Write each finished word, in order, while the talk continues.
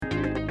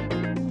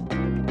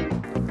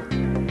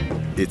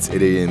It's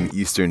 8 a.m.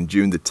 Eastern,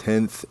 June the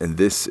 10th, and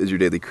this is your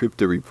daily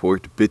crypto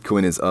report.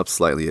 Bitcoin is up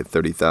slightly at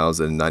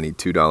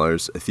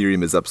 $30,092.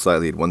 Ethereum is up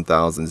slightly at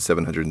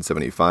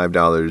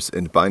 $1,775,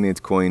 and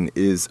Binance Coin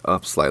is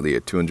up slightly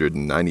at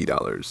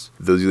 $290.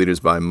 Those are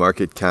leaders by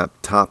market cap.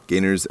 Top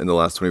gainers in the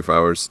last 24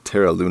 hours,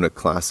 Terra Luna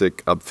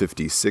Classic up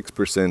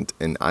 56%,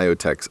 and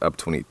IoTex up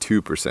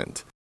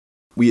 22%.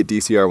 We at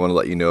DCR want to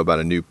let you know about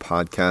a new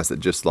podcast that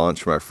just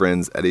launched from our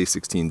friends at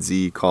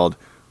A16Z called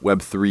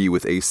Web3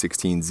 with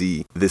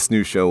A16Z. This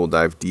new show will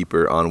dive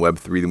deeper on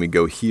Web3 than we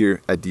go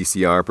here at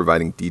DCR,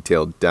 providing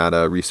detailed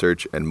data,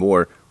 research, and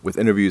more with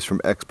interviews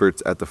from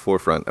experts at the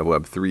forefront of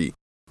Web3.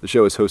 The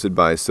show is hosted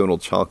by Sonal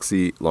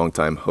Chalksy,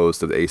 longtime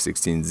host of the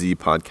A16Z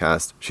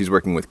podcast. She's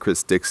working with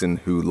Chris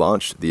Dixon, who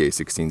launched the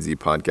A16Z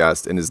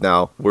podcast and is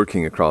now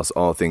working across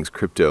all things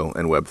crypto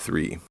and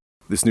Web3.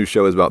 This new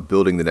show is about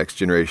building the next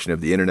generation of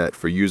the internet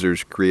for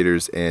users,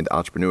 creators, and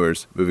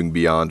entrepreneurs, moving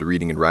beyond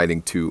reading and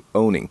writing to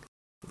owning.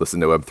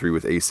 Listen to Web3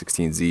 with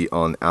A16Z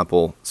on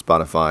Apple,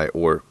 Spotify,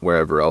 or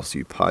wherever else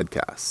you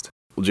podcast.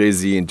 Well,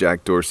 Jay-Z and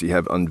Jack Dorsey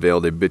have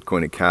unveiled a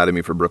Bitcoin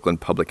Academy for Brooklyn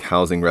public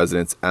housing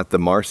residents at the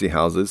Marcy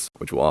houses,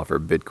 which will offer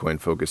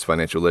Bitcoin-focused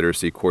financial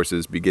literacy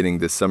courses beginning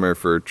this summer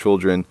for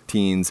children,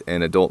 teens,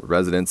 and adult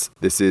residents.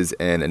 This is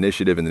an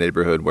initiative in the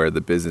neighborhood where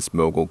the business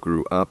mogul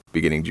grew up,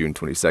 beginning June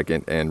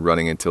 22nd and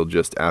running until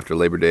just after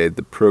Labor Day.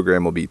 The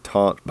program will be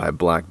taught by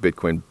Black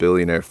Bitcoin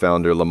billionaire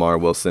founder Lamar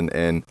Wilson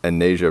and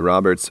Anasia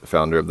Roberts,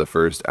 founder of the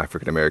first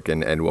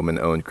African-American and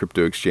woman-owned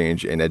crypto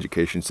exchange and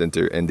education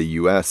center in the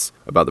U.S.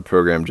 About the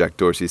program, Jack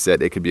Dorsey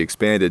said it could be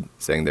expanded,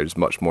 saying there's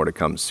much more to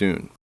come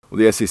soon. Well,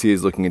 the SEC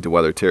is looking into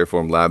whether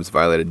Terraform Labs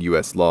violated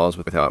U.S. laws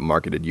with how it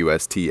marketed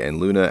UST and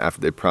Luna after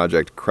the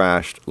project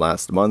crashed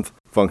last month.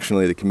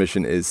 Functionally, the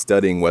commission is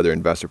studying whether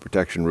investor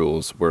protection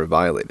rules were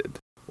violated.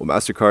 Well,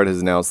 MasterCard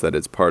has announced that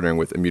it's partnering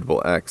with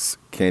Immutable X,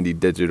 Candy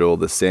Digital,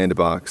 The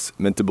Sandbox,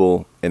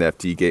 Mintable,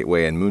 NFT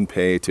Gateway, and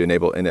MoonPay to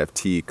enable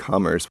NFT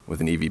commerce,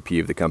 with an EVP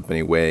of the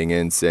company weighing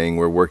in, saying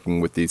we're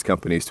working with these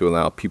companies to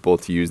allow people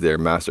to use their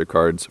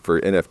MasterCards for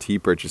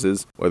NFT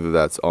purchases, whether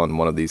that's on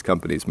one of these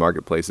companies'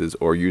 marketplaces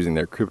or using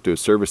their crypto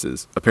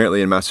services.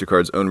 Apparently, in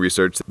MasterCard's own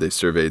research, they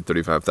surveyed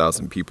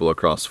 35,000 people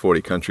across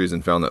 40 countries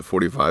and found that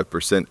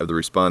 45% of the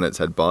respondents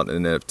had bought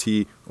an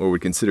NFT or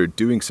would consider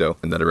doing so,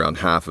 and that around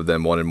half of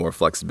them wanted more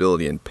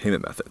flexibility in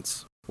payment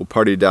methods. Well,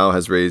 PartyDAO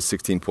has raised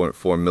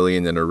 $16.4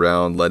 million in a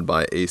round led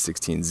by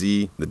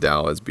A16Z. The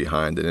DAO is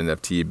behind an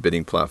NFT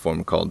bidding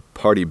platform called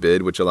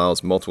PartyBid, which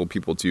allows multiple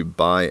people to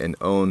buy and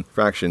own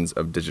fractions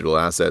of digital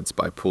assets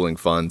by pooling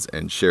funds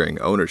and sharing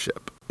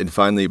ownership. And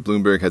finally,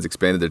 Bloomberg has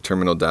expanded their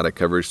terminal data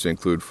coverage to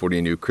include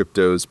 40 new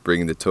cryptos,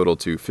 bringing the total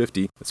to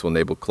 50. This will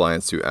enable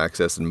clients to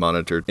access and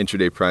monitor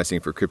intraday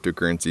pricing for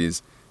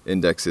cryptocurrencies,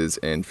 indexes,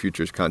 and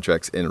futures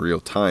contracts in real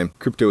time.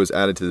 Crypto was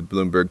added to the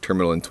Bloomberg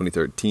terminal in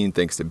 2013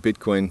 thanks to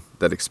Bitcoin.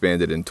 That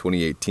expanded in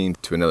 2018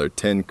 to another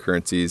 10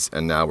 currencies,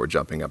 and now we're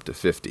jumping up to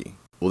 50.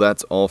 Well,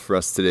 that's all for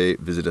us today.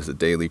 Visit us at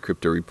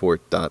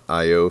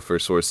dailycryptoreport.io for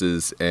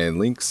sources and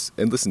links,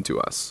 and listen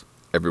to us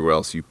everywhere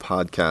else you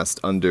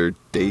podcast under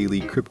Daily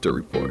Crypto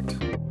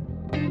Report.